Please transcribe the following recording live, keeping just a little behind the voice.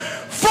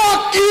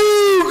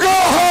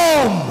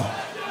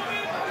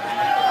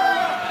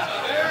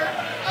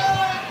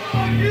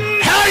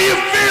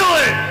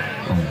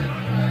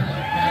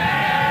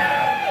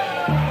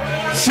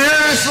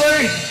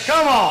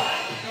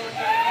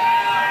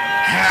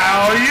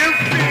How you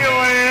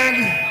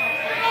feeling?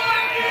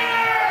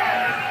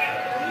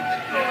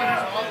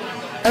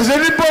 Has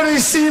anybody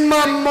seen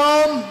my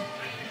mom?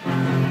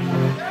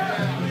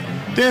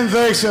 Didn't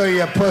think so,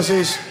 you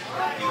pussies.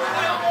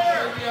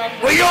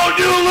 We gonna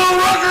do a little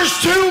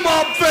Rucker's tomb,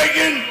 I'm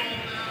thinking.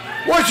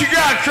 What you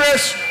got,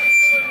 Chris?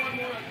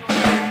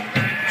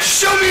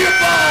 Show me your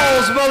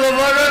balls,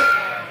 motherfucker.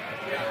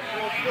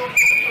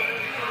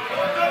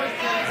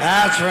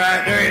 That's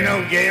right, there ain't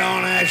no gate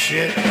on that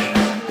shit.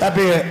 That'd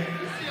be it.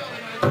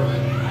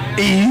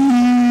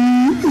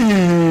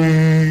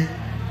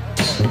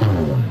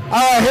 All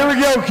right, here we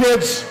go,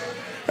 kids.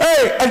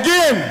 Hey,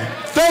 again,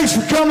 thanks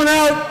for coming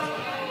out.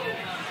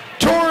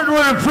 Torrid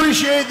would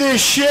appreciate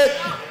this shit.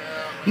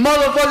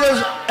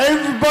 Motherfuckers,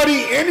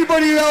 everybody,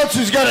 anybody else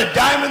who's got a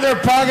dime in their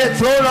pocket,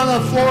 throw it on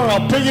the floor.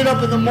 I'll pick it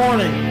up in the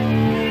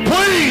morning.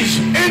 Please,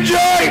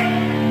 enjoy.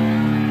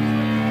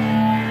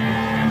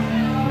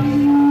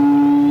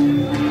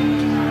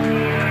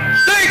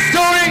 Thanks,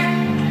 Tony.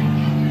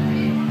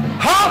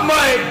 Hot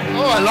mic.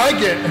 Oh, I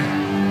like it.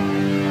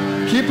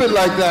 Keep it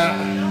like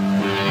that.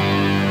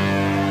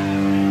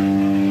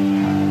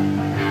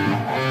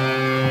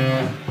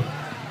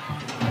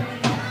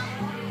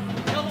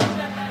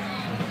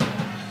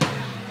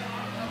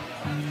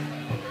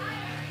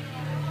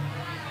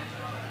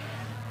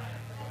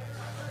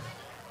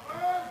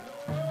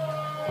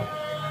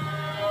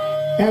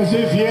 As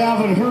if you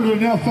haven't heard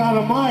enough out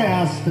of my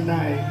ass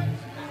tonight.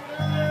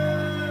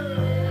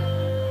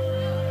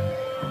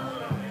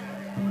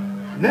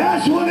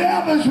 That's what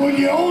happens when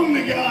you own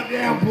the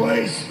goddamn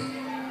place.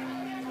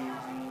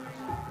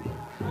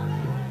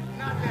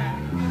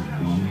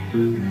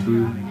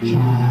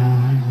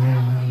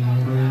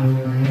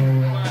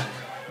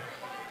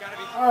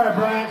 All right,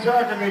 Brian,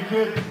 talk to me,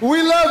 kid.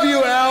 We love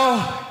you,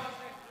 Al.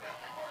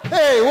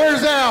 Hey,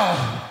 where's Al?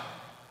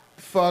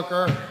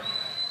 Fucker.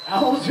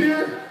 Al's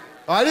here?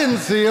 I didn't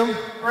see him.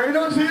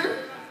 Rado's here?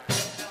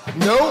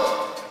 Nope.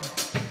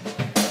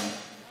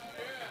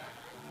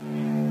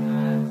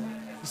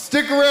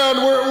 Stick around.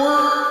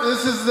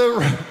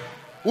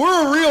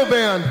 We're a real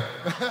band.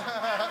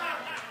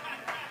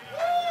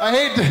 I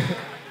hate to.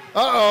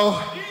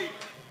 Uh-oh.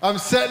 I'm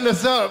setting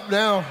us up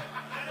now.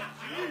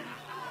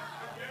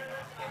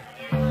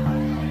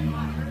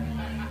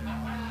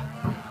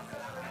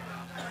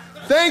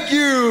 Thank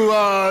you,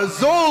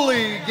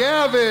 Zoli,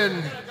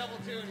 Gavin,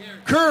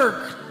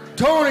 Kirk,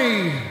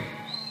 Tony,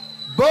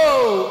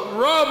 Bo,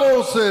 Rob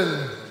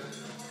Olson,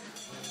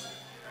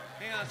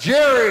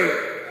 Jerry.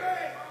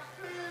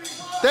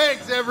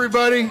 Thanks,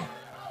 everybody.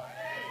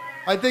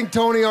 I think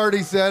Tony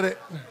already said it.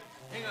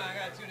 Hang on, I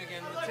gotta tune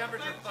again. The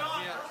temperature fucked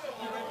me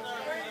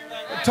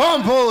up.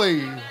 Tom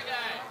Pulley.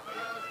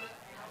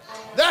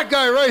 That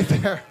guy right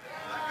there.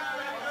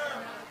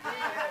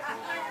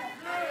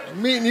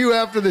 I'm meeting you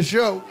after the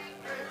show.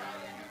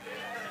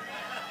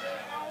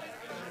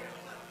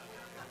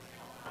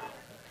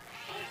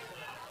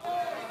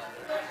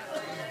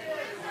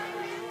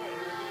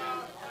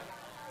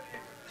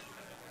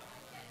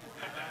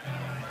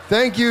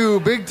 Thank you,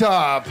 Big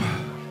Top.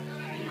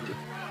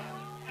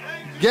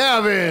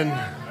 Gavin.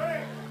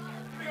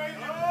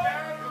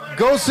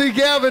 Go see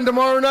Gavin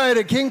tomorrow night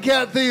at King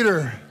Cat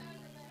Theater,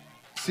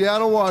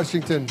 Seattle,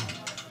 Washington. To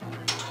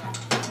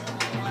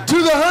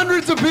the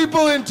hundreds of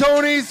people in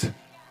Tony's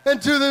and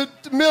to the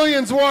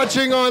millions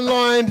watching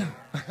online.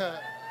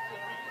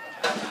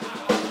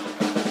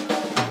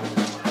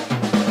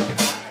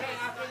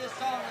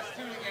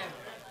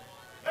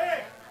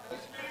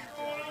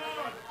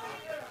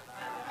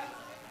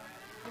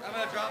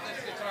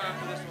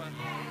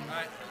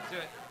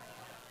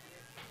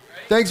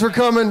 Thanks for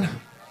coming.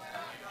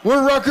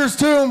 We're Rucker's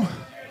Tomb.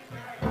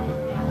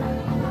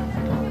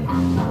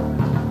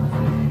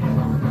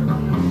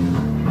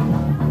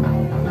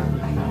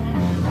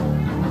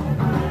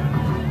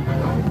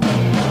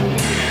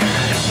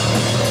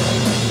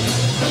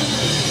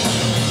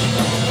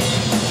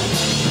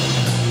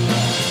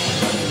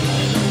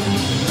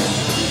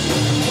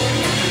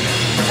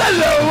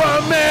 Hello,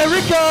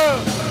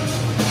 America.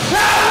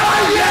 How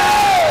are you?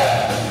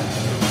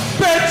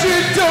 Bet you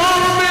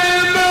don't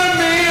remember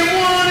me in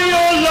one of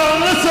your long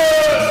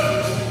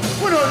lessons.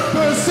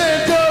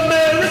 100%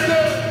 America,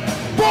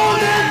 born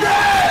and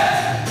bred.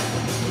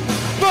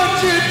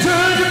 But you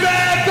turned your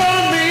back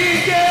on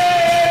me,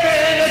 yeah,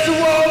 and that's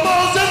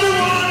almost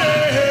everyone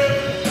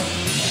else.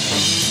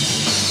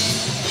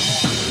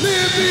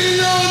 Live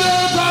below the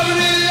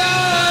poverty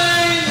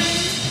line.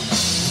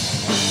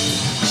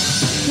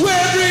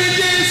 Every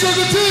day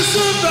struggle to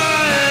survive.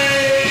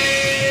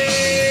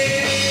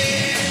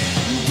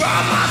 By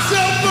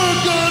myself, we're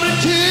gonna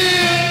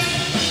kill.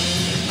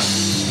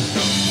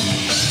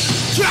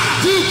 Try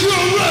to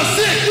cure a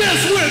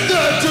sickness with a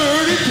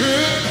dirty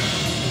pill.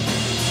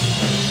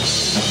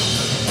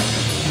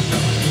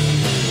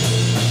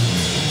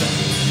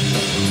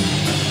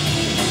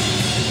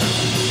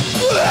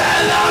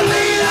 Well,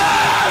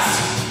 leaders,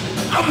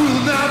 I will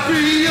not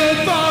be your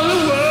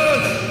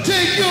follower.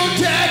 Take your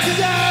taxes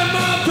out of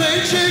my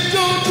paycheck.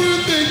 Don't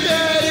you think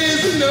that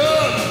is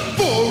enough?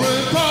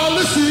 Foreign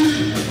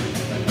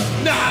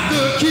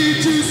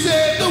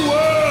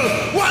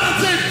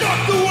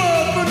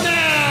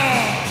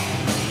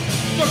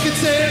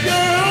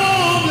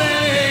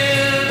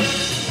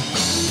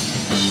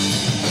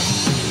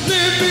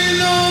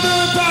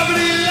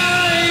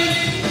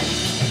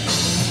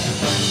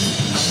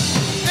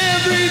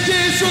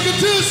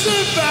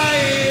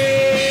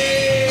crucifying.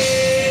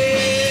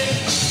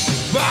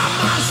 By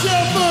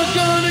myself I'm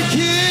gonna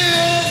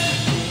kill.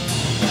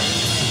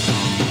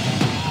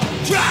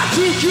 Try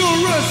to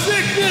cure a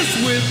sickness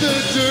with a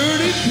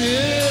dirty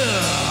pill.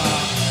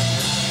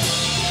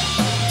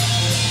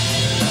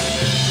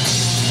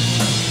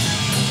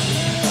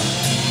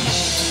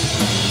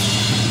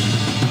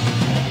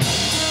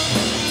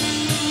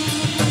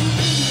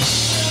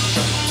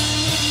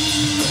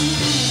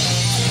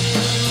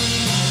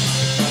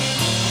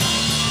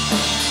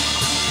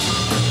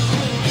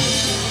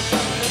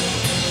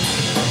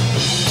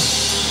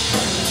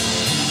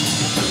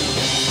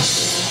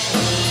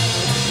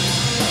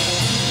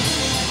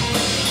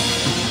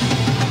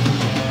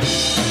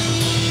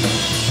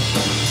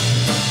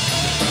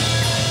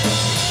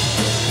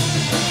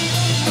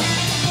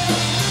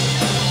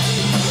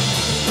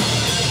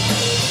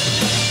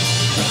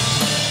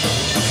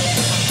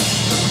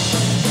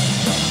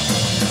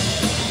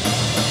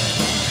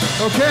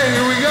 Okay,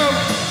 here we go.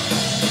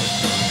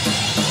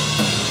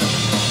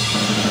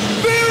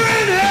 Fear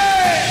in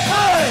hate,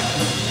 hey!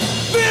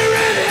 Fear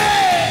in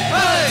hate,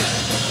 hey!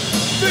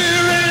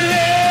 Fear in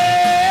hate!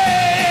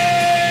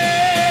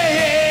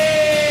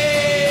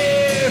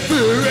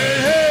 Fear in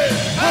hate,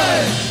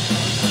 hey!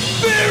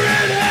 Fear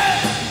in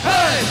hate,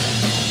 hey!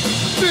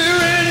 Fear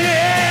in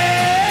hate!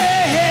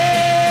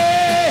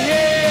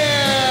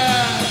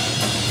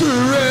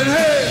 Fear in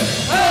hate,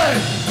 hey!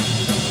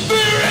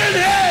 Fear in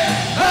hate,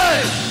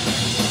 hey!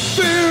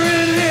 Fear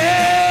in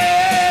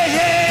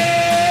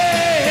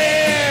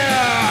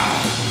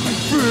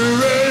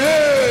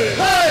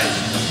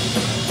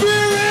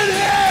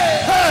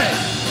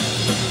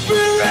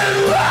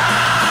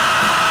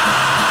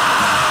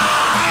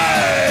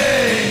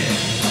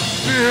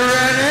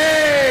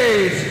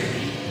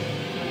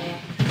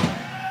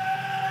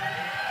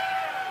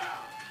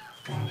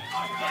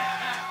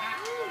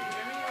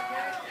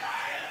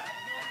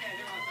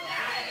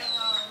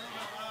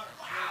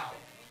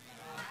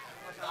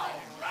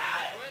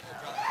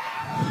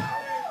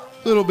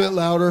Little bit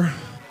louder.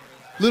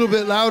 Little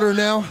bit louder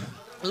now.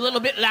 A little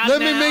bit louder.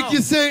 Let me make you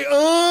say,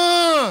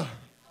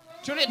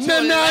 Tune it to na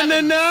na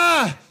 11.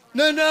 na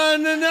na na na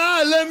na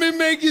na. Let me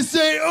make you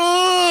say,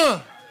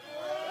 na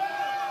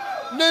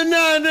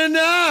na na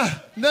na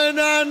na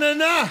na na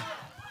na.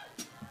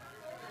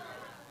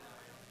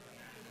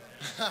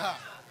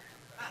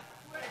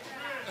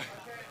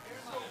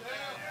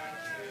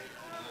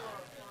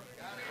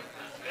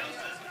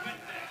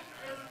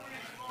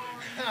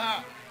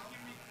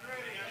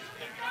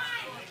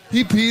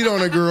 He peed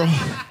on a girl.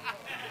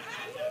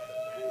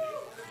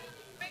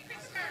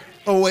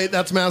 Oh, wait,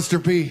 that's Master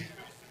P.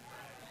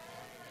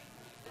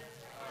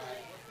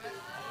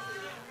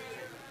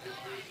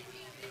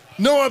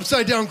 No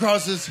upside down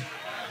crosses.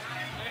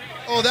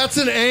 Oh, that's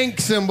an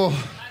Ankh symbol.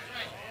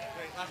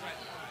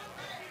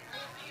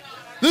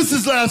 This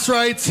is Last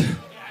Rites.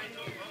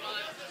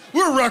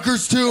 We're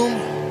Rucker's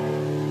tomb.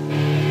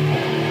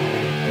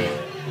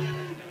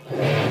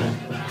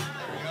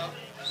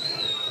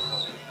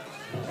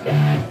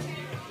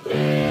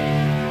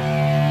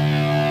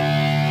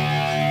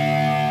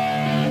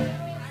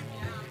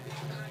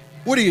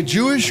 What are you,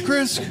 Jewish,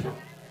 Chris? Here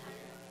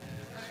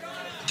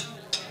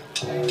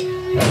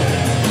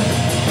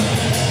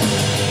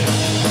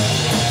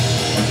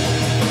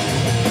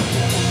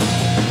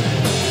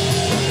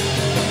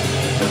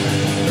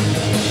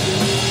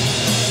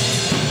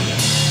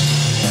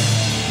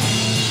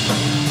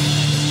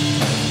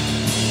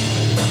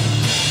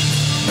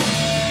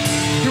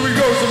we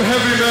go, some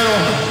heavy metal.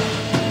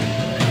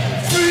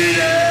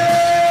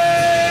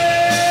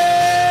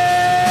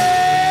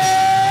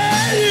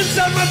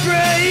 Inside my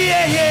brain,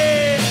 yeah,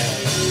 yeah.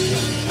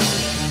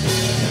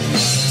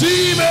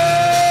 Demon,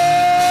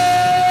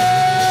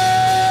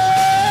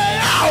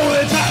 oh,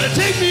 they're trying to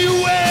take me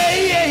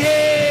away, yeah, yeah.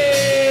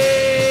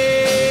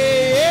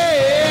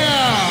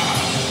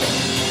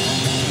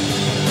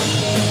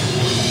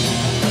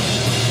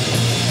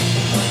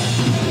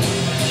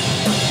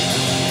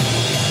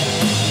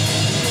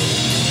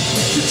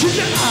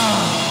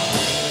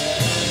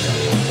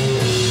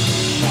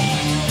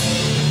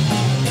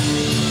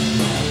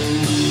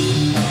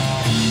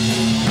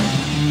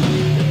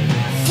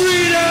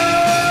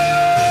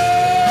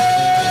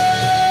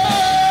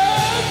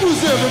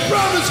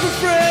 Promise for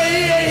free,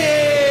 yeah,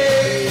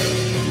 yeah.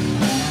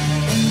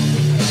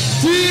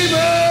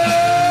 Demon,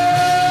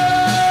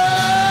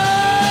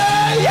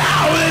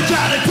 yeah, well, they're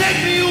trying to take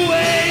me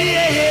away,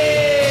 yeah,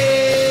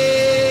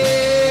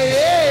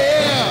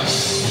 yeah.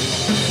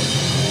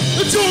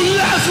 It's your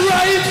last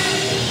right.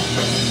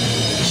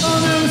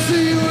 I'll never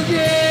see you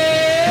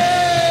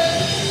again.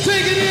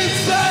 Take it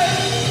inside.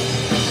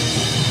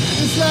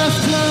 This last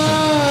time.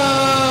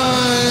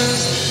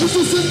 This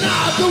is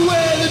not the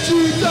way that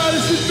you thought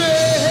it should be.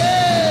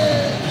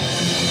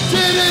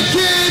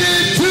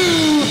 Dedicated to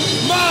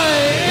my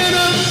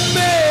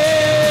enemy.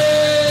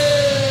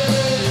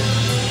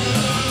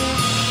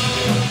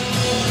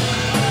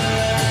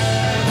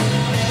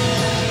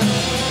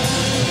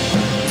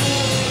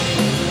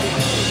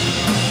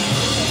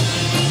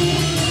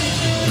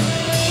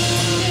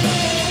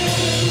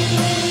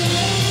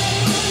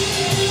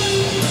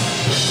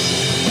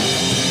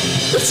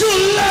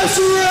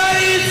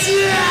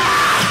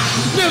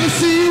 never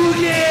see you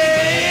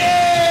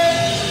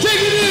again.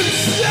 Take it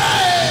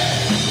inside.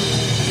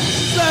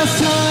 Last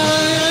time,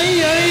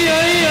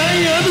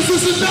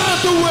 this is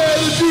not the way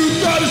that you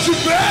thought it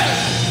should be.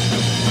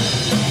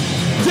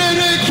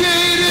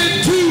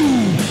 Dedicated to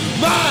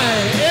my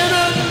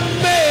enemy.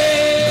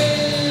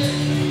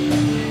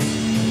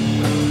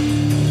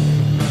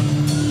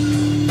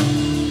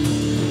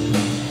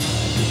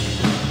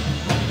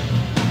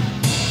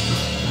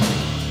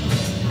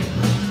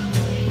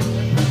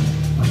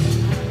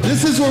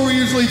 This is where we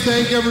usually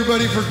thank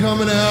everybody for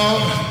coming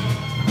out.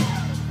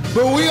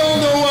 But we all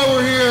know why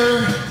we're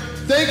here.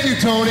 Thank you,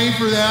 Tony,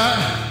 for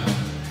that.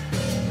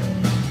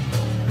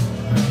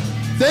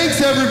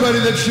 Thanks, everybody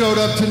that showed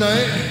up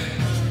tonight.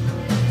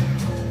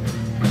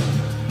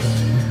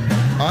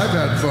 I've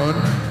had fun.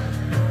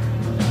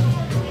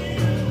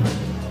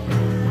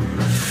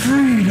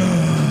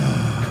 Freedom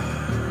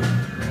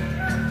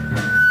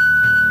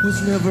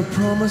was never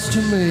promised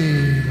to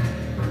me.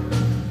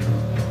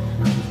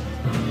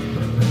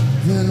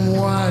 Then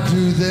why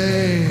do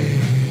they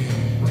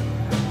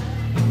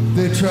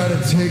try to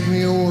take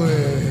me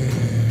away?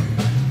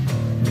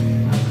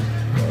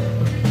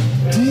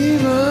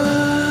 Demon,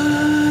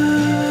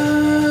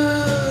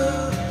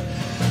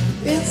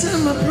 it's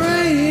in my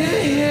brain.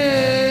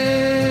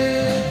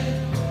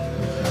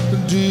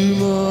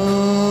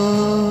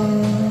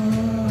 Demon,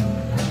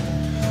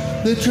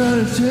 they try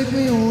to take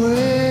me away.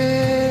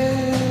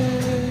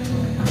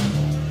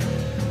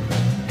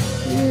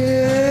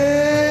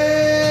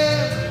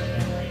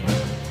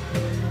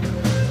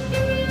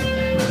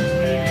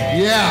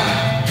 Yeah.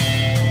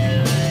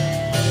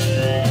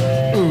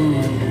 Ooh,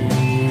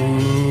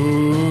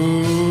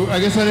 I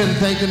guess I didn't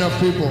thank enough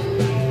people.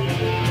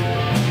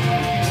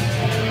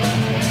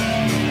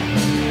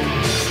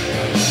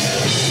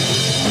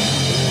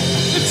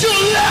 It's your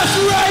last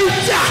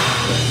right.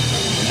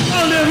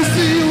 I'll never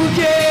see you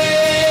again.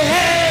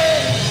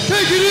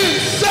 Take it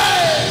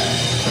inside.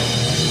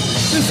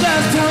 This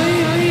last time,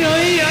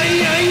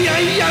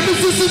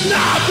 this is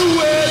not the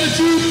way that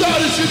you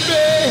thought it should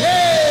be.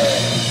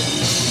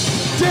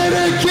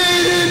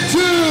 Dedicated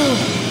to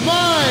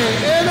my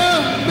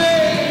enemy.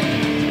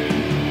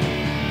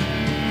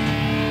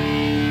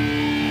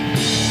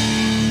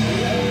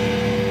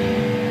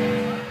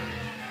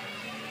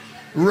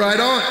 Right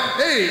on.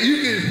 Hey, you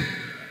can.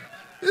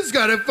 This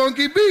got a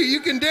funky beat.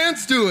 You can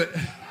dance to it.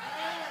 You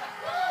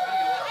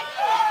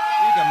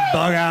can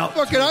bug out.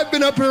 Fucking, I've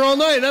been up here all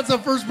night. That's the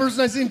first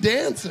person I've seen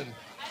dancing.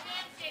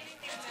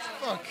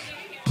 Fuck.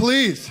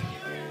 Please.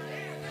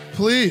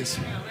 Please.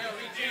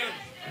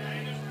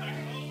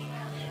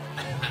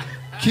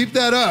 Keep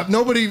that up.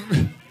 Nobody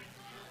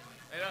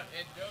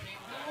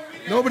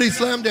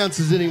slam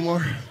dances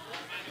anymore.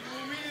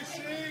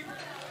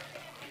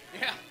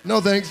 Yeah.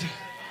 No thanks.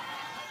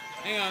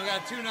 Hang on, I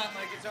gotta tune up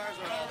my guitars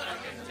or I'll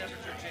fucking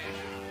temperature change.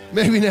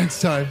 Maybe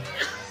next time.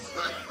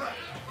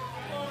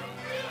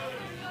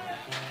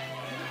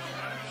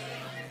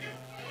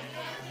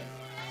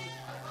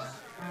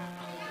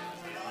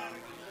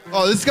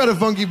 Oh, this got a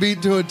funky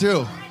beat to it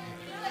too.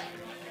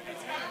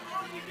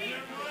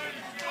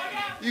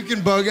 You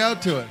can bug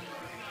out to it.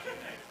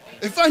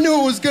 If I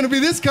knew it was going to be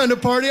this kind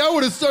of party, I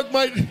would have stuck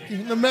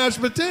the mashed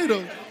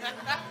potatoes.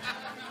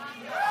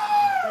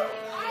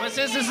 But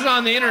since this is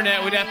on the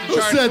internet, we'd have to Who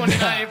charge said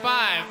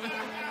 $20.95.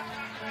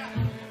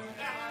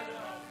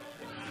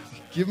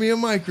 Give me a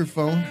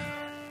microphone.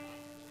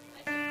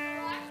 Or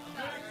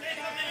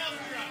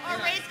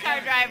race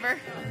car driver.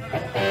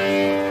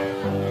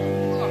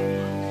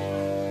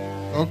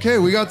 Okay,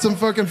 we got some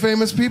fucking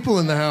famous people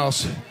in the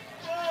house.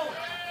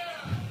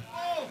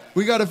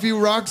 We got a few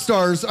rock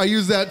stars. I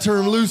use that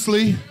term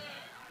loosely.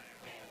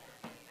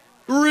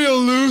 Real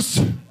loose.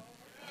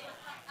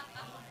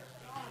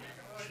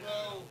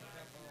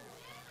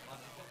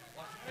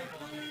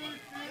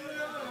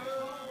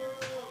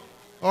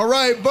 All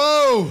right,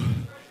 Bo,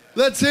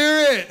 let's hear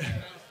it.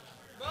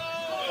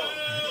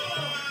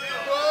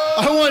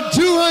 I want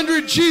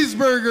 200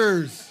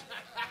 cheeseburgers.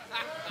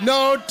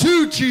 No,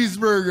 2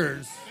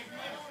 cheeseburgers.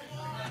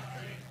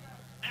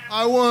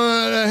 I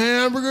want a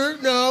hamburger.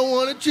 No, I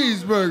want a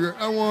cheeseburger.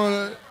 I want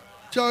a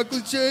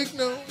chocolate shake.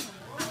 No.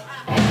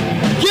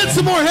 Get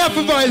some more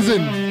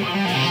Hefeweizen.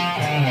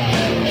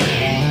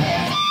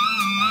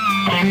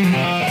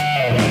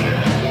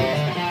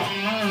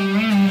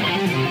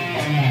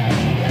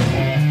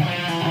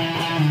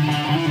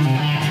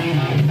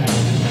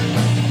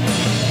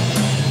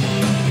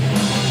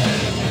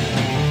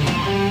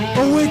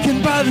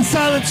 Awakened by the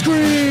silent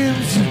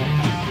screams.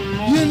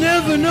 You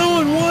never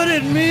knowing what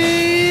it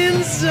means.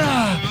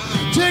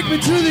 Take me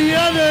to the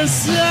other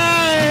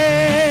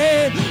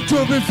side.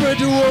 Don't be afraid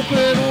to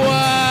open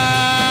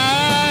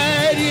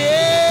wide.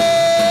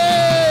 Yeah.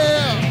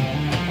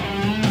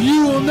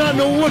 You will not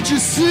know what you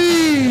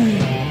see.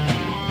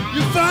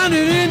 You find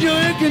it in your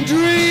aching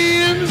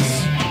dreams.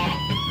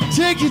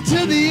 Take you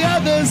to the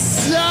other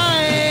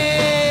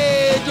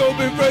side. Don't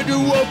be afraid to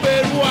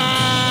open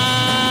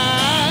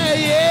wide.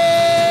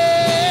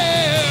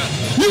 Yeah.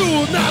 You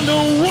will not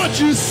know what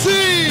you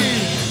see.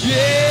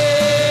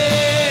 Yeah.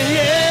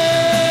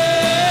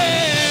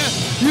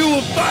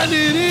 find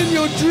it in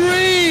your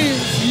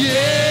dreams. Yeah.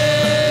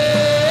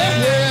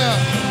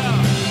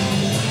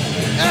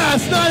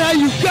 That's not how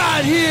you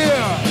got here.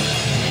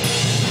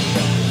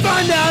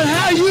 Find out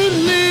how you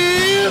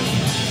live.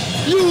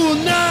 You will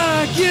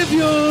not give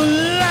your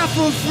life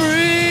for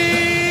free.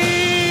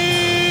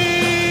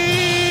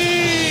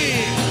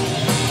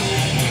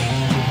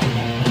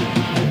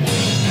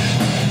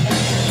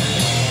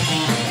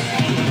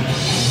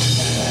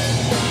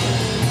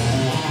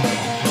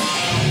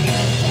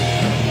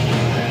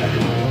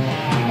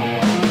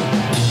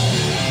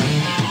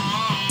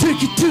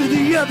 Take it to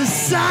the other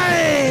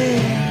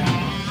side.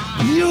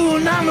 You will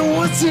not know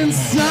what's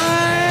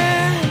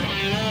inside.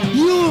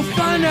 You will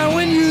find out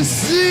when you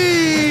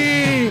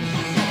see.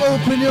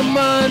 Open your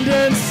mind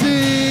and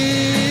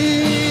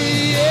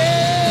see.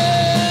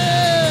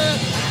 Yeah.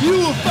 You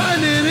will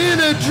find it in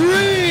a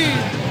dream.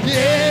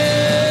 Yeah.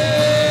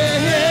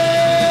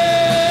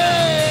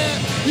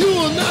 You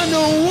will not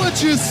know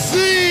what you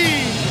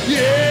see.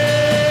 Yeah.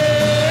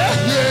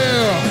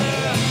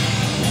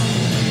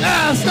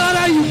 That's not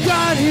how you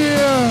got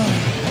here.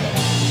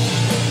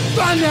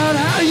 Find out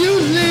how you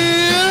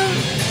live.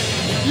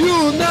 You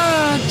will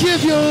not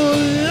give your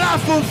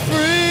life for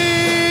free.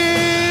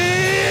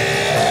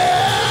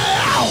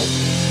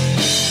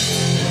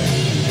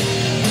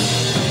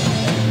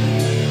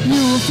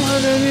 You will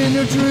find it in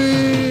your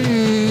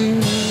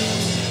dreams.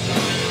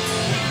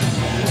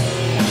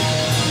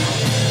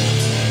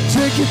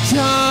 Take your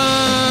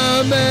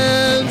time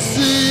and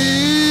see.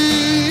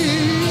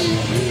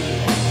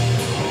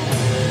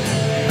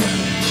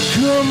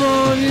 Come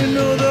on, you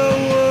know the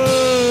word.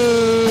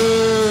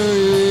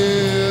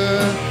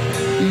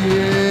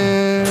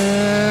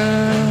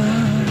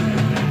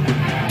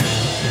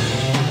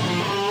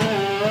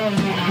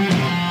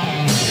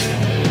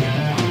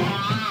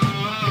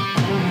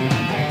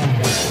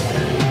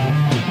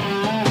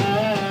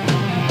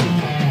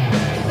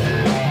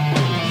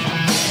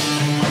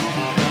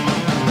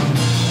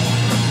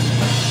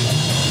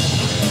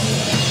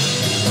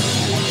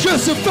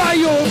 Justify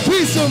your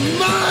peace of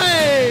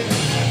mind.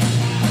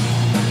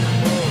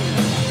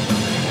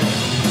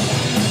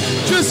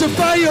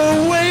 Justify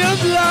your way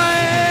of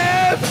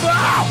life.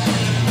 Oh.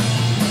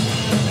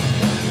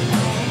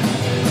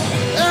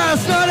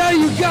 That's not how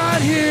you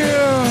got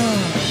here.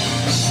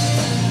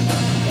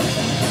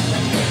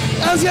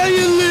 That's how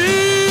you live.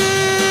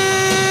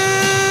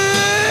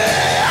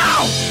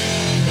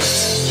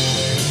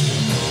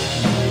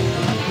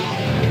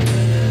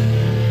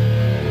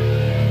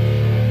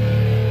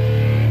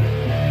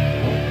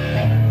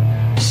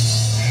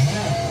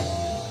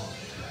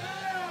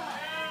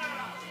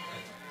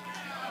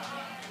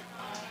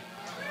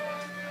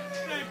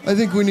 I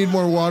think we need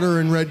more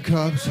water in red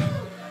cups.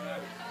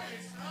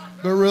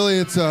 But really,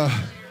 it's a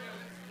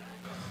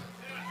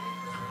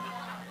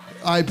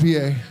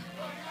IPA. Is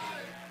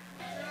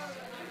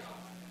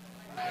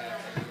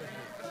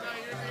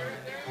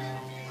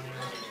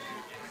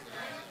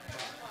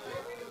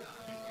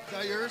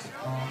that yours?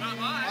 Not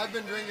mine. I've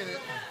been drinking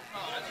it.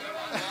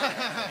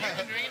 You've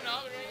been drinking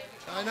all the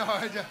I know,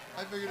 I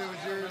figured it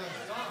was yours.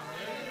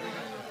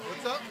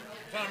 What's up? I'm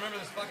trying to remember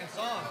this fucking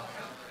song.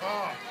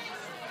 Oh.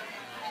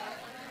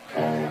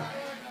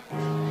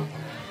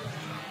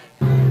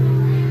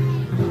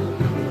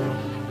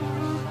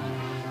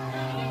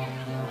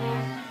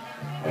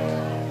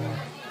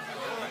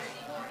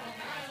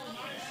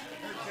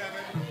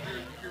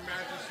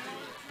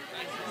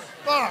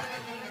 Fuck.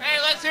 Hey,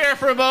 let's hear it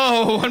for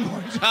Bo one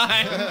more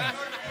time.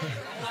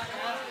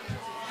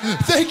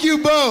 Thank you,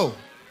 Bo.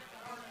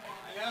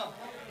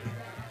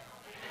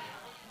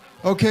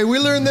 Okay, we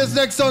learned this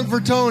next song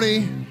for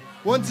Tony.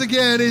 Once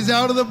again, he's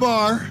out of the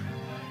bar.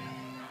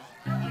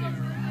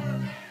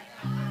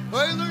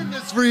 I learned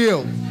this for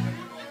you.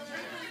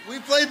 We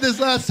played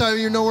this last time,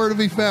 you're nowhere to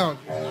be found.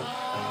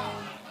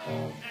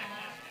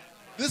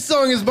 This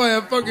song is by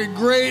a fucking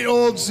great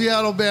old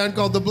Seattle band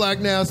called The Black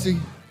Nasty.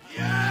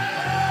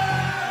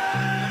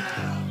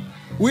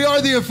 We are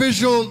the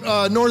official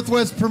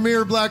Northwest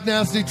premier Black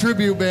Nasty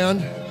tribute band.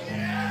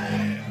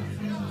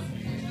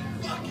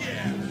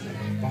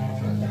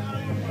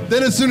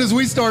 Then as soon as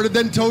we started,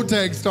 then Toe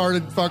Tag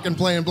started fucking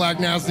playing Black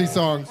Nasty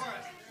songs. They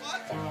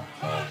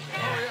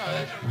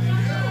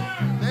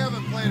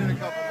haven't played in a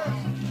couple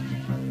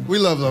months. We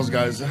love those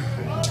guys. They're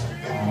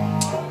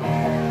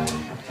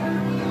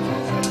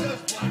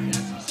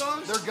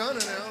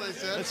gunning now, they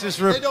said. Let's just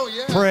pray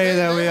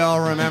that we all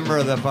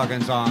remember the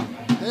fucking song.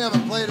 They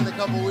haven't played in a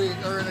couple weeks,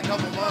 or in a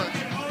couple months.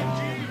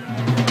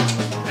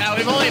 Yeah,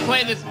 we've only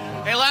played this.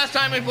 Hey, last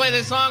time we played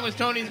this song was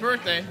Tony's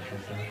birthday.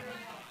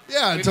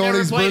 Yeah, We've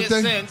Tony's never played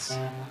birthday. it since.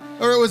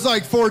 Or it was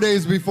like 4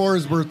 days before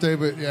his birthday,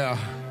 but yeah.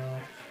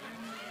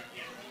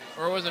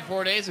 Or was it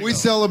 4 days ago? We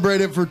celebrate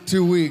it for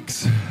 2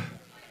 weeks.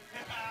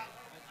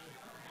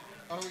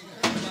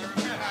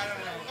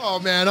 Oh,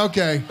 man,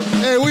 okay.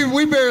 Hey,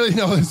 we barely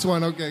know this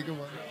one. Okay, come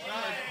on.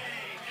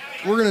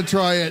 We're going to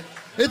try it.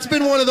 It's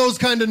been one of those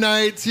kind of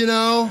nights, you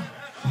know?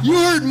 You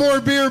heard More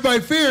Beer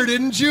by Fear,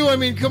 didn't you? I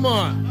mean, come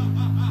on.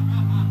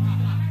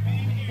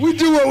 We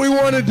do what we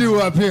want to do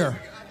up here.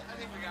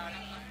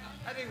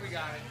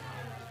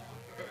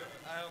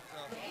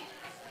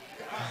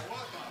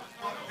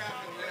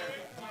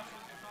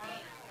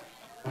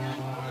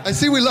 I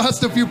see we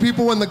lost a few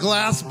people when the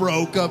glass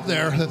broke up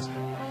there.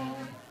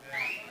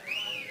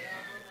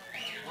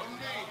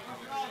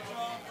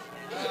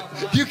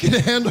 You can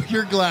handle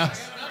your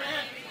glass.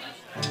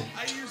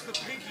 I use the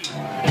pinky.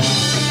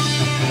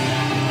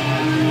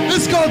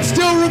 It's called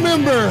Still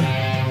Remember.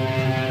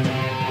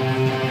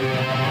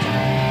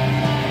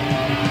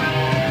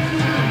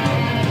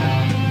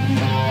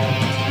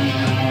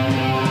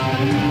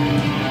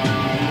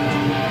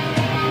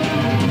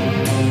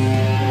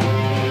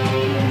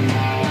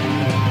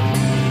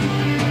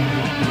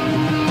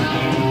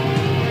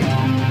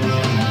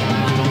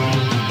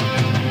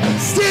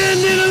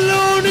 Standing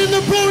alone in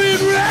the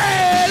pouring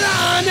rain,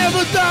 I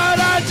never thought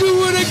I'd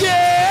do it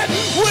again.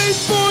 Wait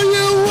for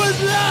you was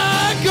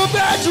like a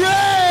bad dream.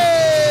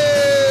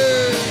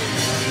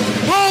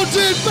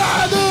 Haunted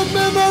by the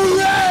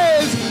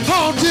memories,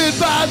 haunted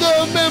by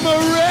the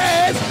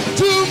memories.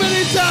 Too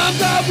many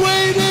times I've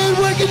waited,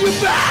 when can you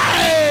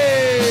find?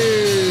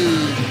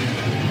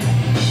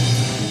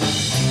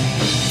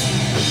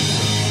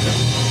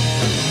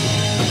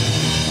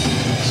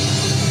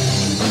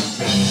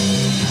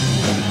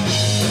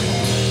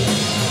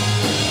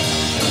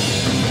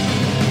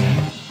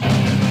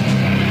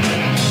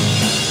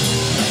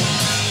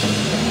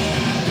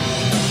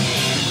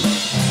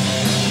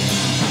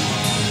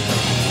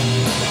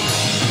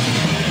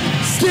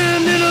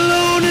 Standing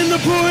alone in the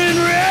pouring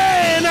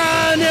rain,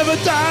 I never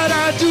thought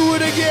I'd do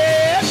it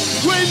again.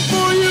 Waiting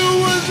for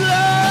you was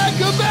like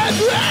a bad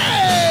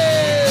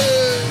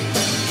dream.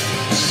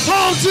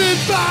 Haunted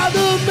by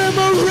the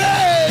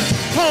memories,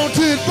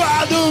 haunted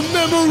by the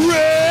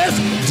memories.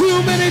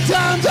 Too many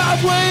times I've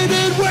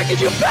waited, where can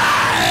you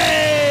find?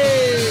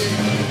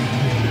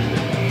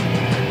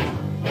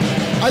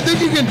 I think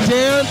you can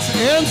dance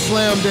and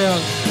slam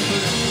dance.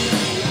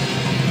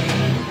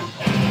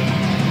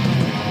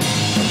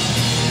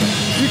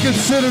 You can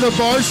sit at a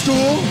bar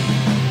stool.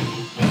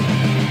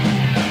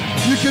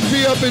 You could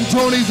be up in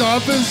Tony's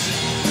office,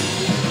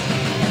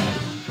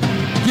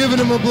 giving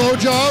him a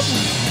blowjob.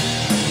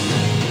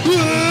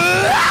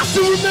 I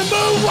still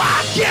remember,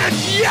 why can't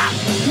ya?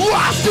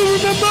 I still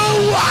remember,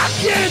 why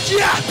can't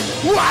ya?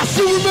 I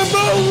still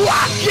remember,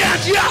 why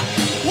can't ya?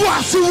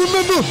 I still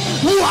remember,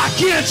 why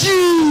can't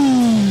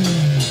you?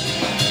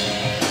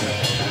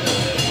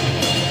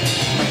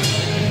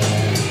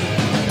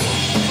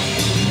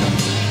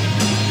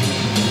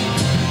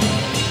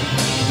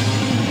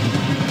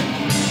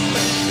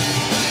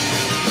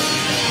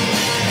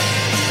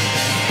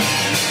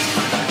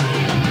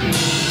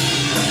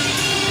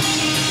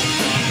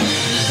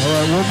 All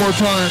right, one more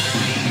time.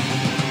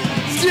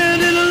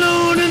 Standing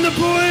alone in the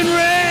pouring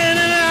rain,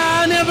 and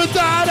I never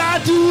thought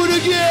I'd do it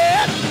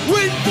again.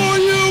 Waiting for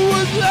you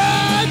was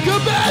like a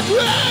bad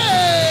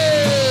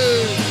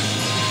dream.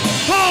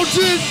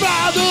 Haunted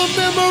by the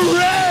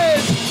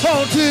memories,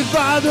 haunted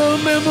by the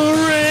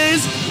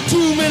memories.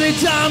 Too many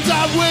times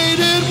I've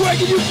waited, where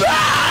can you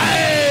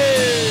find?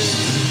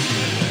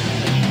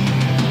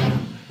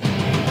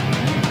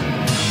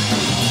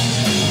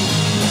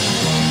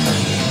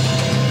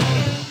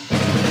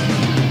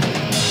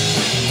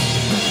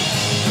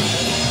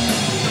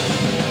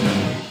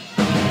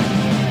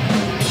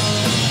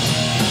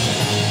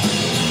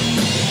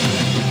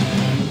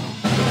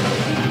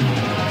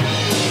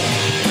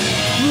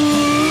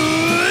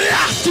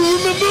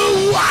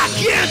 Why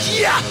can't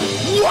ya?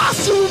 I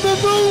still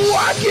remember,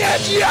 why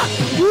can't ya?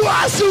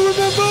 I still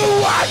remember,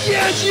 why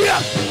can't ya?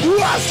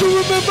 I still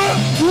remember,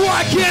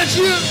 why can't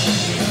you?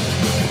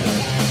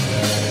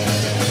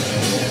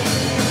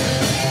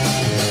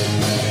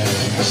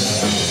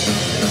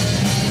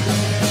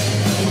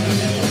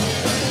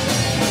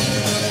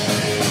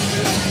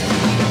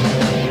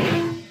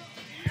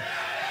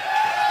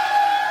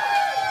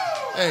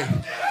 Hey,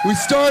 we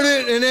start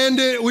it and end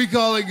it, we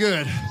call it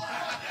good.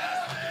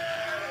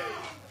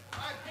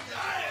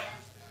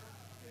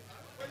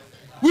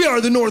 We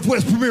are the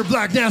Northwest Premier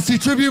Black Nasty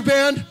Tribute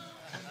Band.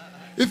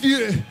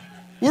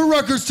 We're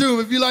Rucker's too.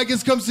 If you like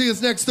us, come see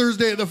us next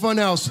Thursday at the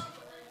Funhouse.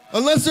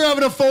 Unless they're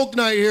having a folk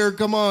night here,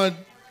 come on.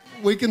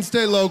 We can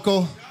stay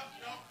local.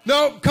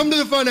 No, come to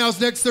the Funhouse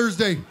next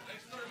Thursday.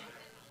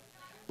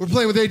 We're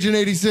playing with Agent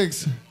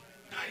 86.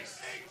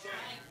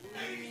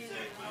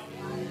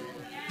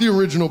 The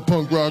original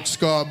punk rock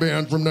ska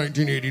band from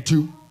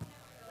 1982.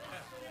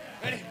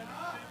 Ready?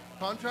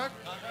 Contract?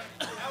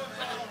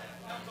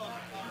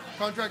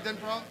 Contract then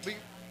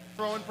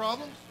throw in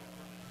problems?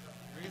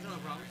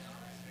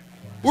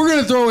 We're going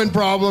to throw in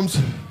problems.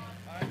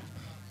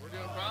 We're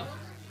doing problems?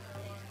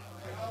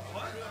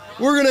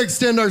 We're going to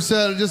extend our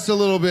set just a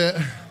little bit.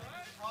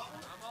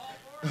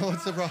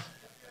 What's the problem?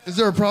 Is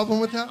there a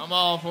problem with that? I'm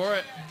all for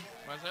it.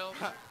 Myself.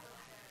 Is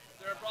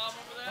there a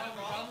problem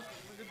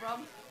with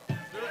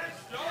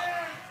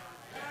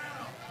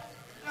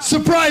that?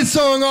 Surprise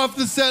song off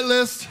the set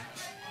list.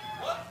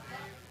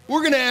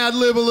 We're going to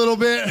ad-lib a little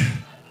bit.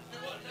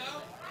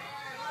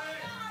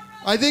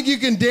 I think you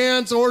can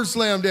dance or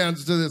slam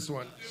dance to this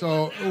one.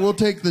 So we'll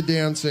take the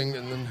dancing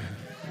and then...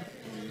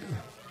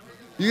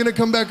 You gonna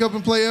come back up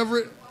and play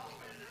Everett?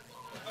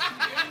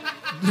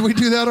 Did we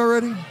do that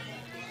already?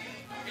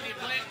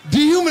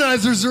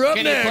 Dehumanizers are up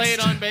Can next. you play it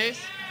on bass?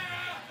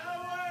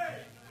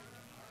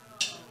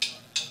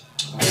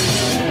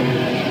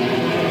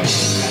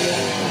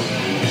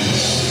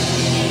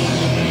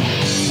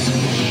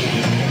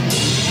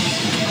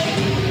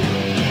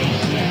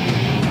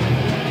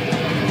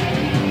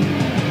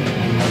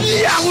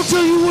 Yeah, I will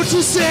tell you what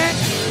you said.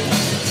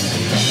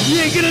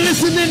 You ain't gonna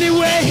listen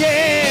anyway.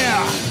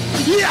 Yeah,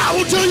 I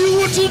will tell you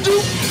what to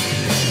do.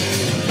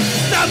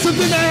 Not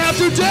something I have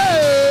to do.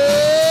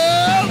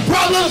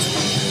 Problems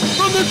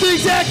from the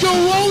things that go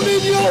on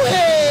in your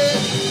head.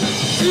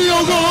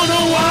 You're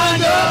gonna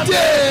wind up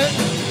dead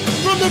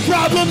from the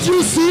problems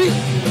you see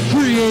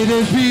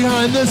created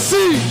behind the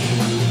scene.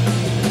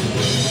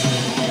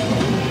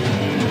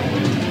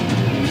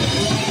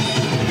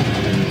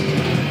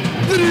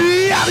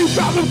 The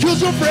problem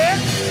kills your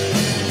friend.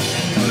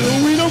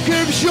 We don't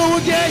care if you show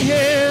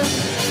again.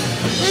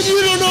 And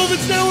you don't know if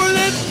it's now or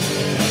then.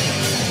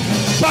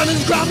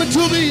 Problems come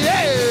until the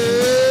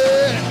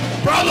end.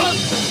 Problems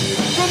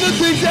from the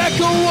things that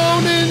go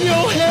on in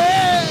your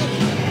head.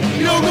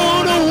 You're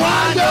gonna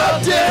wind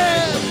up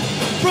dead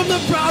from the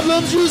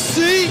problems you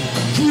see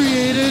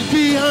created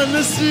behind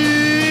the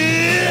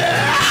scene.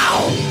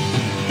 Ow!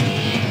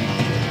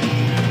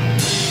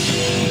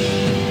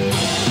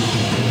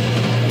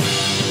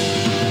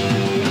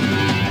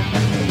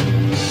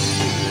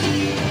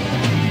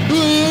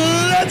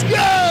 Let's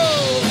go!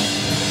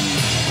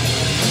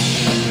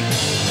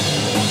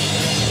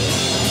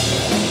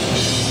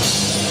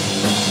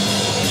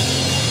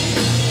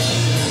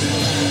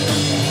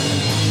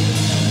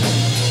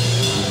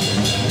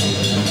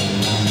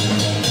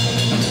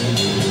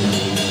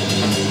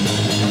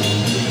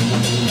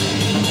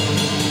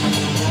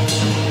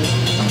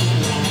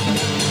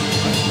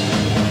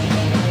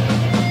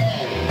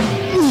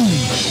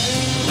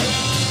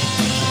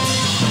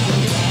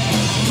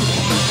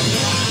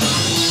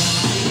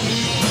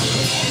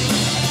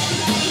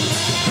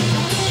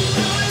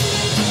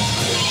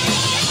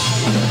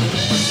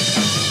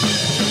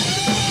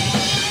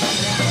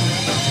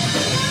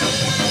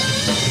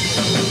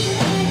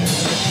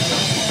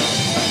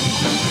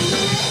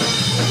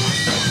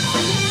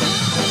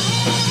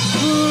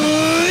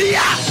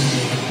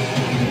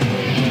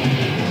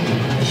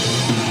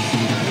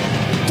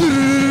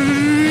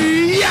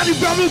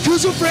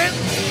 Cause a friend,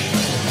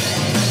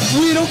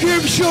 we don't care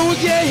if you show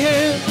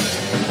again.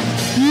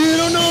 You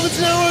don't know if it's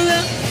now or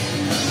then.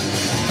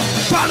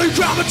 Probably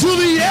drama to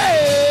the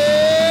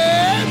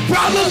end.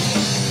 Problems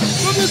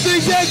from the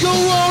things that go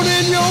on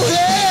in your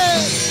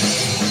head.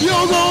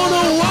 You're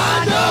gonna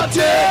wind up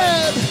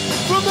dead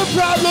from the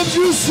problems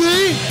you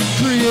see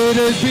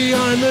created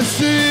behind the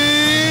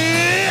scene.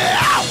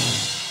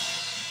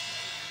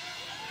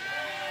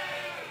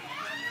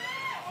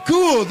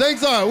 Cool,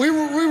 thanks a lot. We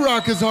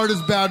rock as hard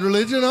as Bad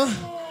Religion, huh?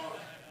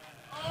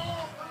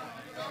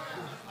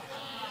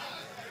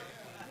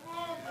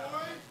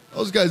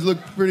 Those guys look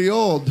pretty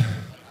old.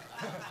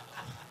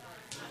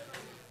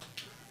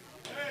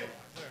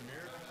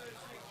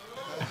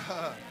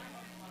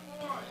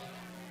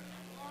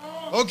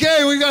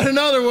 Okay, we got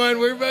another one.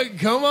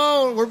 Come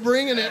on, we're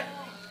bringing it.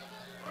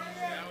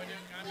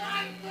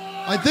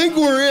 I think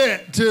we're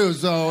it, too.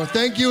 So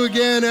thank you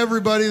again,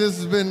 everybody. This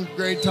has been a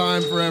great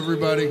time for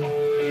everybody.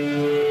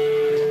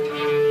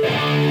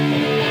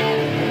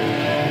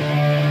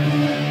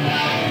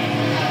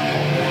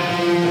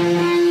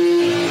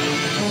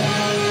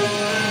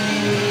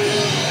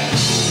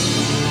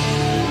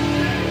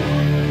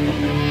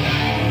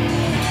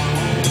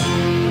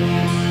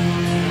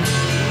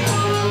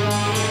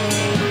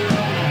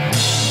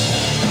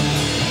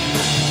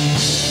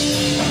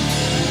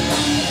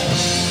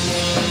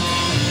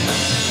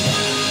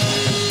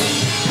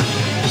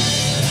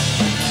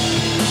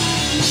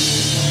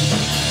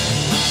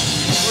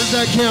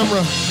 That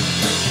camera.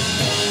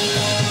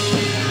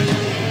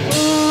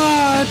 Oh,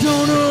 I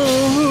don't know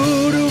who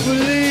to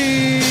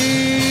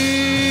believe.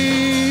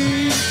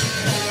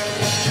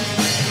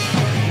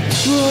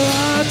 Oh,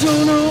 I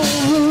don't know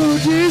who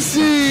to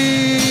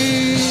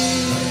see.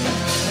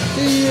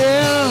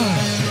 Yeah.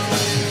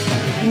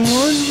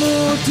 One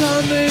more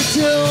time they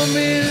tell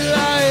me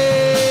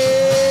lies.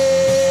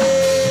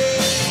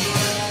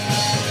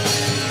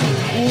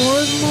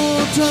 One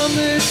more time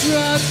they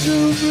try to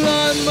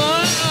blind my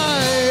eyes.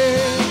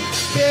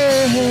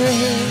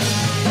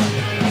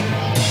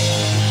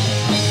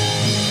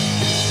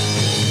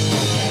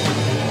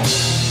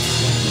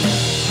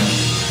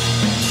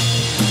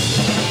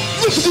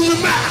 Look through the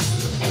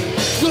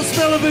mask, your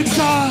smell of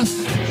exhaust.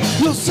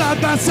 You're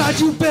side by side,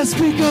 you best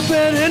speak up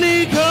at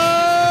any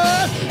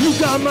cost. You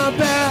got my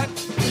back,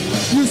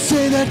 you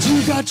say that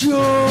you got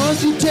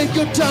yours. You take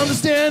your time to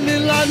stand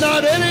in line,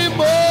 not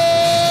anymore.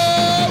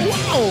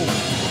 Whoa,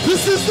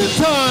 this is the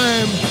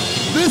time,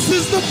 this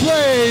is the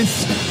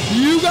place.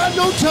 You got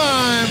no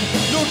time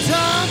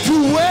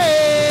to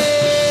wait.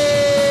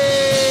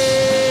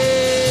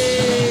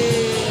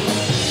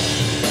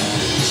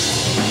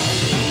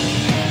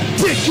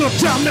 Take your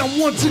time now,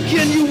 once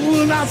again, you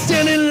will not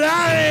stand in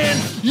line.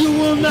 You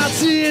will not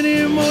see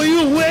anymore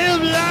your way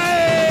of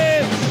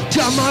life.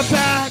 got my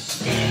back.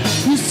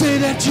 You say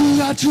that you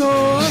got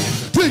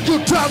yours. Take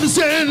your time to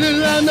say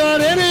that I'm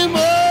not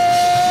anymore.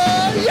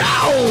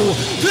 Yo,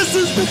 this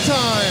is the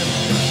time.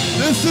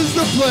 This is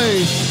the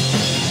place.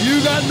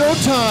 You got no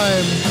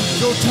time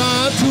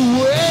to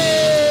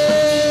wait.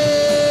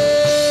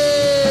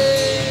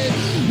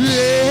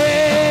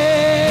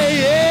 Yeah,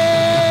 yeah.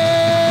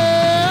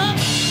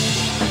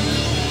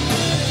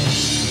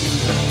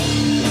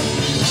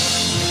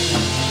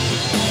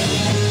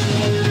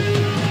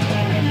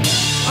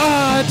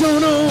 I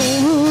don't know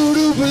who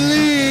to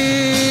believe.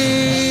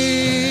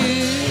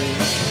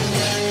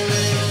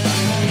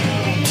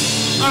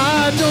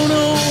 I don't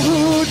know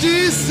who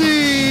deceives.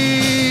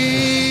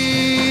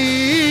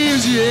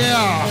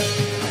 Yeah.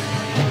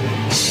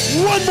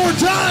 One more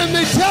time,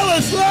 they tell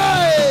us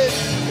lies.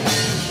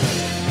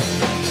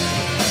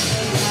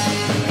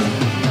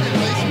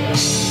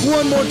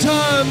 One more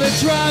time, they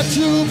try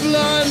to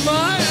blind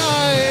my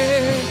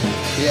eye.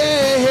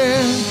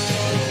 Yeah.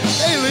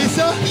 Hey,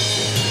 Lisa.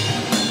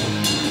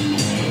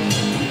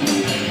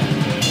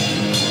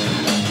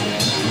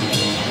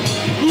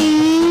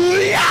 Ooh,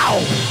 yow.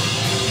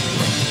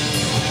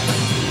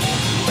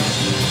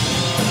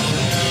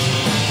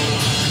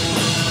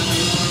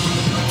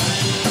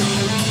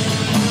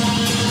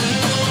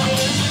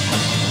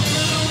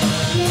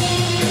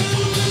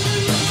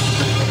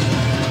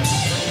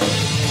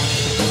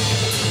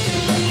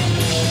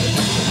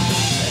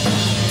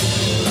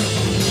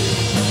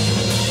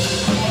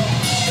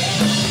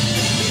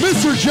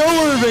 Mr. Joe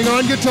Irving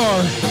on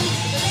guitar.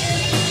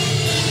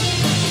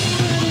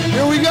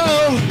 Here we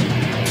go.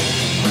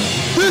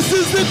 This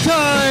is the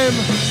time.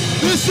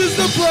 This is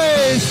the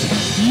place.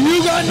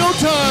 You got no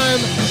time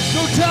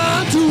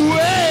to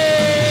wait.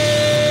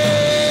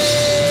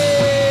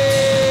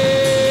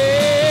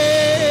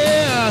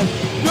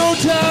 No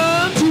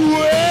time to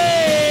wait.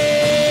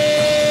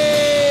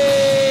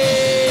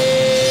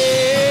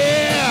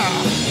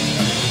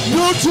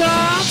 No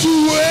time to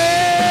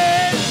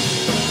wait.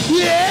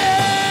 Yeah.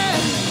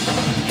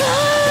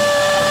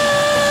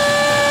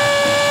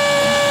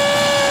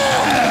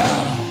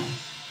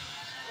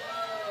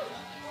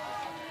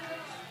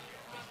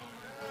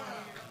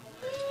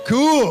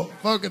 Cool.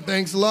 Fucking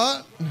thanks a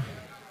lot.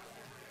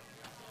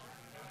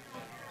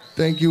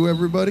 Thank you,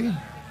 everybody.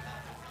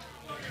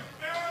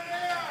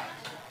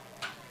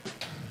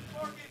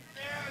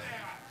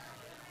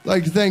 I'd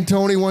like to thank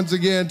Tony once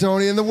again.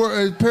 Tony,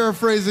 and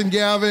paraphrasing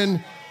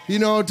Gavin, you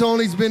know,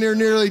 Tony's been here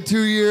nearly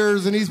 2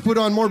 years, and he's put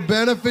on more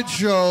benefit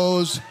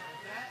shows,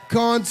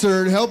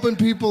 concert, helping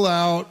people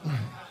out.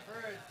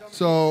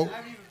 So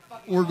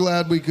we're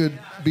glad we could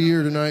be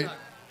here tonight.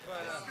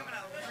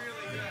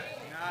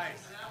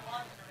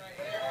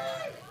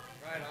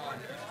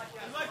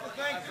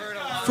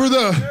 For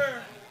the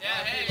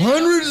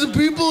hundreds of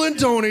people in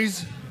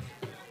Tony's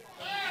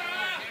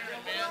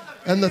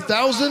and the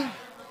 1,000,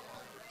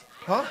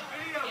 huh?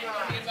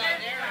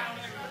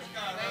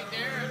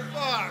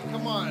 Fuck,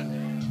 come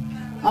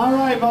on. All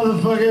right,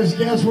 motherfuckers,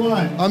 guess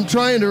what? I'm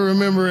trying to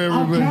remember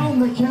everybody. I'm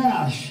counting the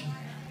cash.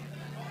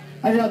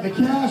 I got the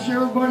cash,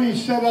 everybody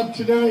set up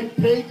tonight,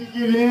 paid to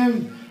get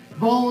in,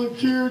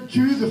 volunteered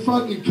to the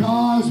fucking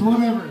cause,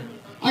 whatever.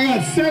 I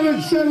got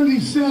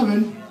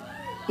 $777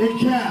 in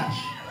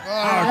cash.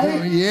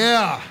 Oh,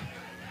 yeah.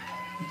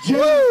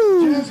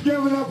 Jen's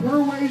giving up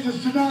her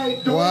wages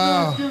tonight.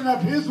 Wow. Don's giving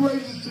up his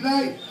wages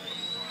tonight.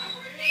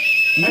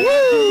 And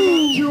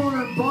Woo.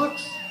 $200.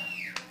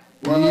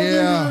 Well,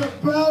 yeah.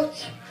 About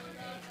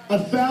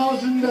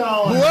 $1,000.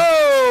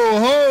 Whoa,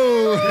 ho.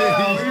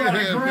 Yeah, we got a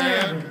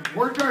grand.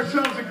 Worked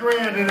ourselves a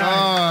grand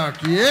tonight.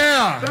 Fuck,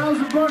 yeah.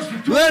 $1,000 for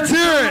 200. Let's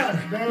hear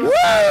it. Man.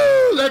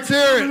 Woo, let's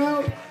hear it.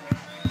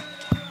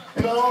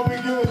 It'll all be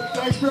good.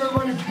 Thanks for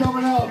everybody for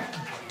coming out.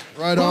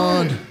 Right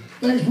on.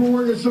 Thanks for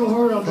working so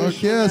hard on this.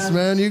 Fuck yes,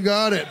 man. You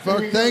got it.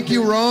 Fuck. Thank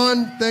you,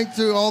 Ron. Thanks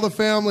to all the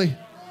family.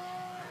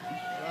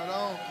 Right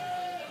on.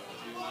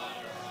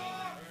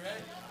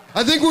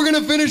 I think we're going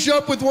to finish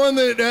up with one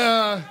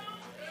that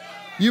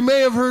you may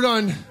have heard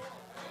on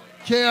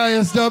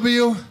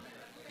KISW.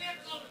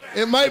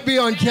 It might be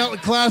on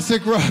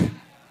Classic Rock.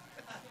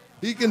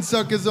 He can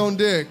suck his own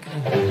dick.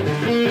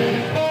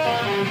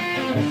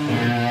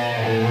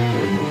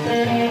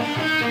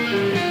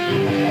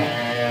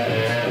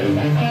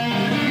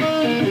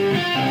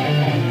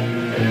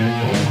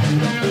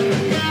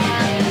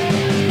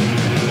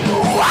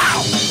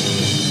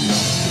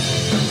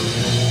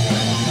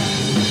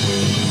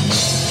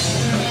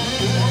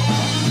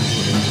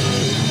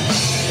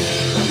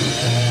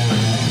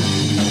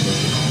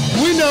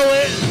 Know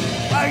it.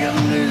 I got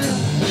it.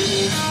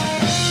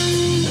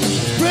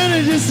 Spread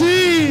it, you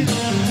see.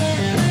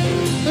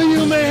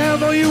 You may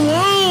have all you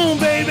want,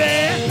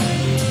 baby,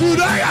 but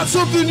I got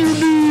something you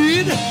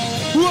need.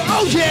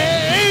 Well,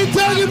 okay, ain't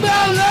talking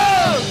about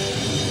love.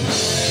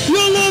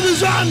 Your love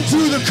is rotten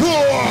to the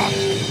core.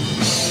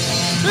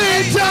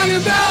 Ain't talking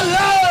about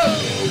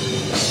love.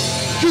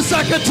 Just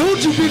like I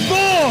told you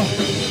before.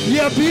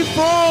 Yeah,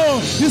 before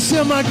you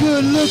see my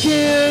good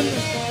looking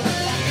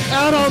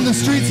out on the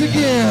streets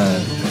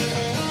again.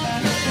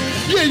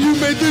 Yeah, you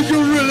may think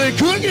you're really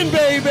cooking,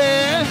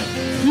 baby.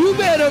 You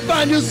better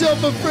find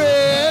yourself a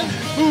friend.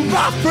 Ooh,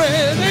 my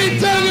friend ain't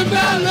talking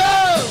about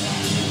love.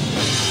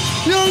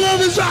 Your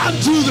love is rotten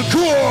to the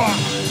core.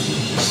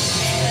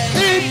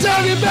 Ain't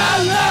talking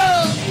about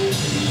love.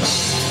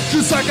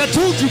 Just like I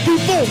told you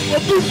before.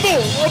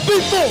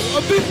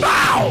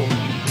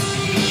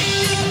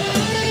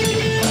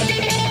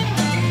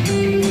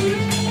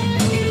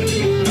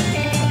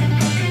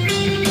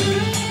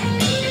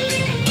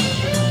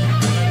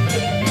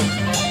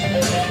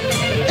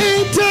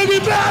 Ain't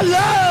talking about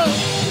love.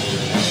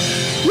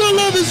 Your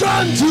love is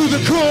rotten to the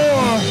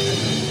core.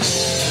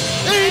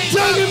 Ain't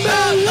talking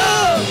about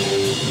love.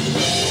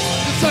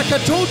 Just like I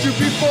told you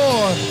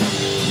before.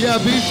 Yeah,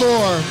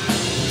 before.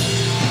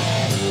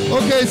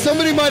 Okay,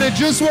 somebody might have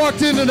just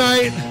walked in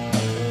tonight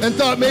and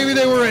thought maybe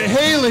they were at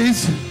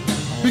Haley's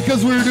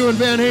because we were doing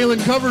Van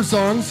Halen cover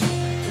songs.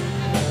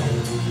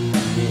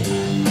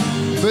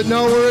 But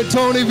no, we're at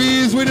Tony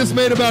V's. We just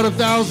made about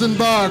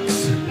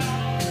 $1,000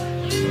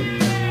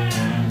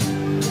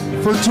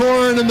 for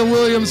Torrin and the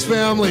Williams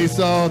family.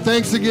 So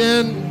thanks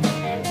again.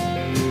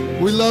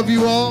 We love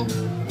you all.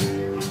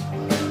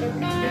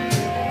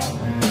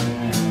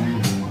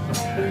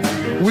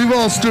 We've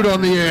all stood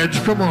on the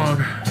edge. Come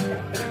on.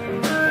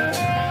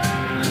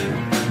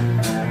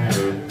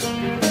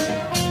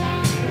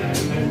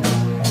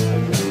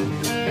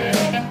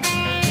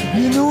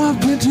 You know I've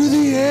been to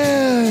the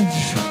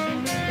edge,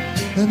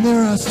 and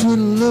there I stood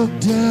and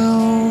looked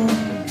down.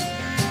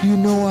 You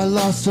know I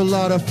lost a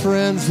lot of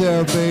friends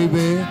there,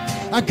 baby.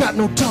 I got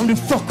no time to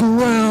fuck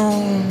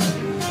around.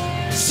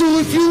 So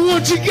if you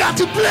want, you got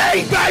to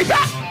bleed, baby.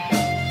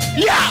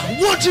 Yeah,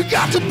 what you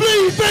got to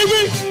bleed,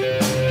 baby.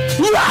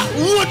 Yeah,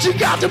 what you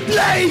got to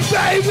bleed,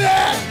 baby.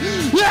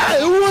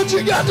 Yeah, what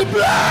you got to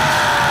bleed.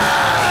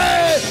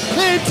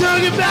 Ain't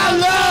talking about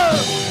love.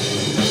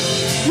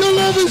 Your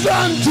love is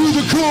rotten to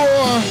the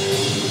core.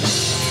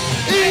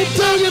 Ain't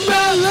talking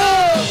about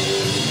love.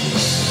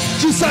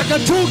 Just like I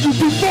told you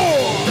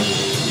before.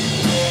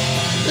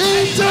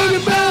 Ain't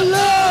talking about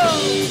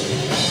love.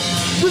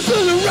 Just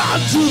let it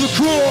rotten to the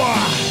core.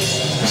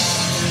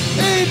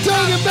 Ain't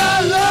talking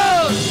about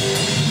love.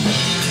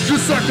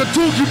 Just like I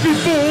told you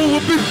before.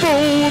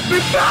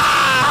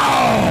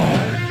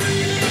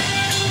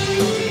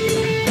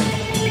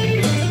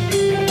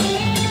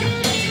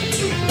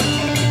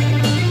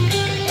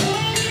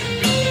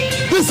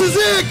 This is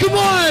it, come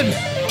on!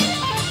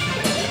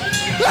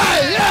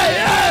 Hey, hey,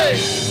 hey!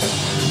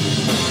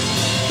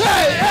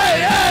 Hey, hey,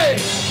 hey!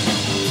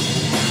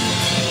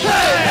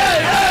 Hey, hey,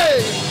 hey!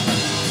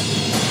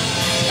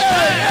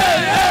 Hey, hey,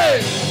 hey!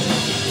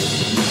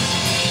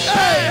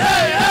 Hey,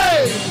 hey, hey!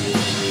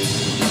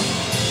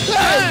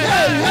 Hey,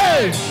 hey,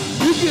 hey!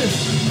 You can...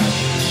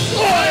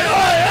 Oi,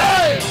 oi,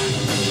 oi!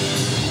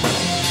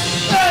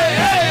 Hey,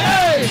 hey,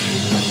 hey!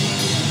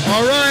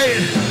 All right.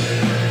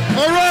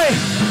 All right.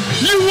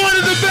 You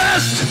wanted the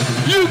best.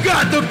 You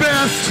got the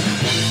best.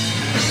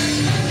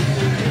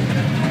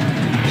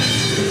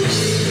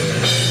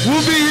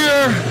 We'll be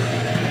here.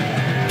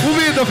 We'll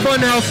be at the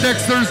Funhouse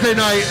next Thursday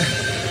night.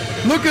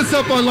 Look us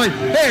up online.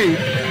 Hey,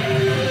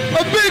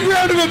 a big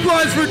round of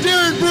applause for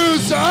Darren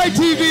Bruce,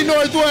 ITV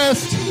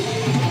Northwest.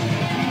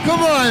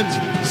 Come on,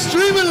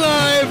 streaming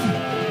live.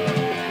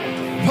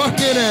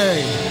 Fucking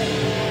A.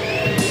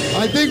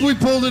 I think we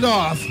pulled it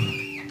off.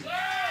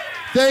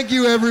 Thank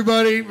you,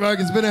 everybody.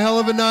 It's been a hell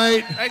of a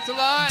night. Thanks a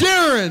lot.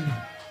 Darren,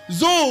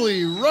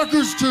 Zoli,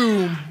 Rucker's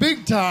Tomb,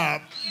 Big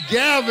Top,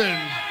 Gavin.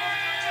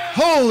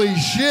 Holy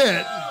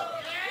shit.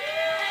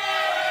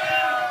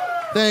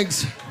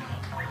 Thanks.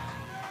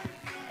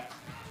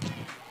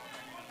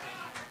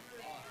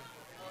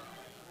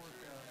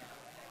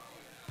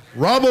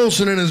 Rob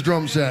Olson and his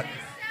drum set.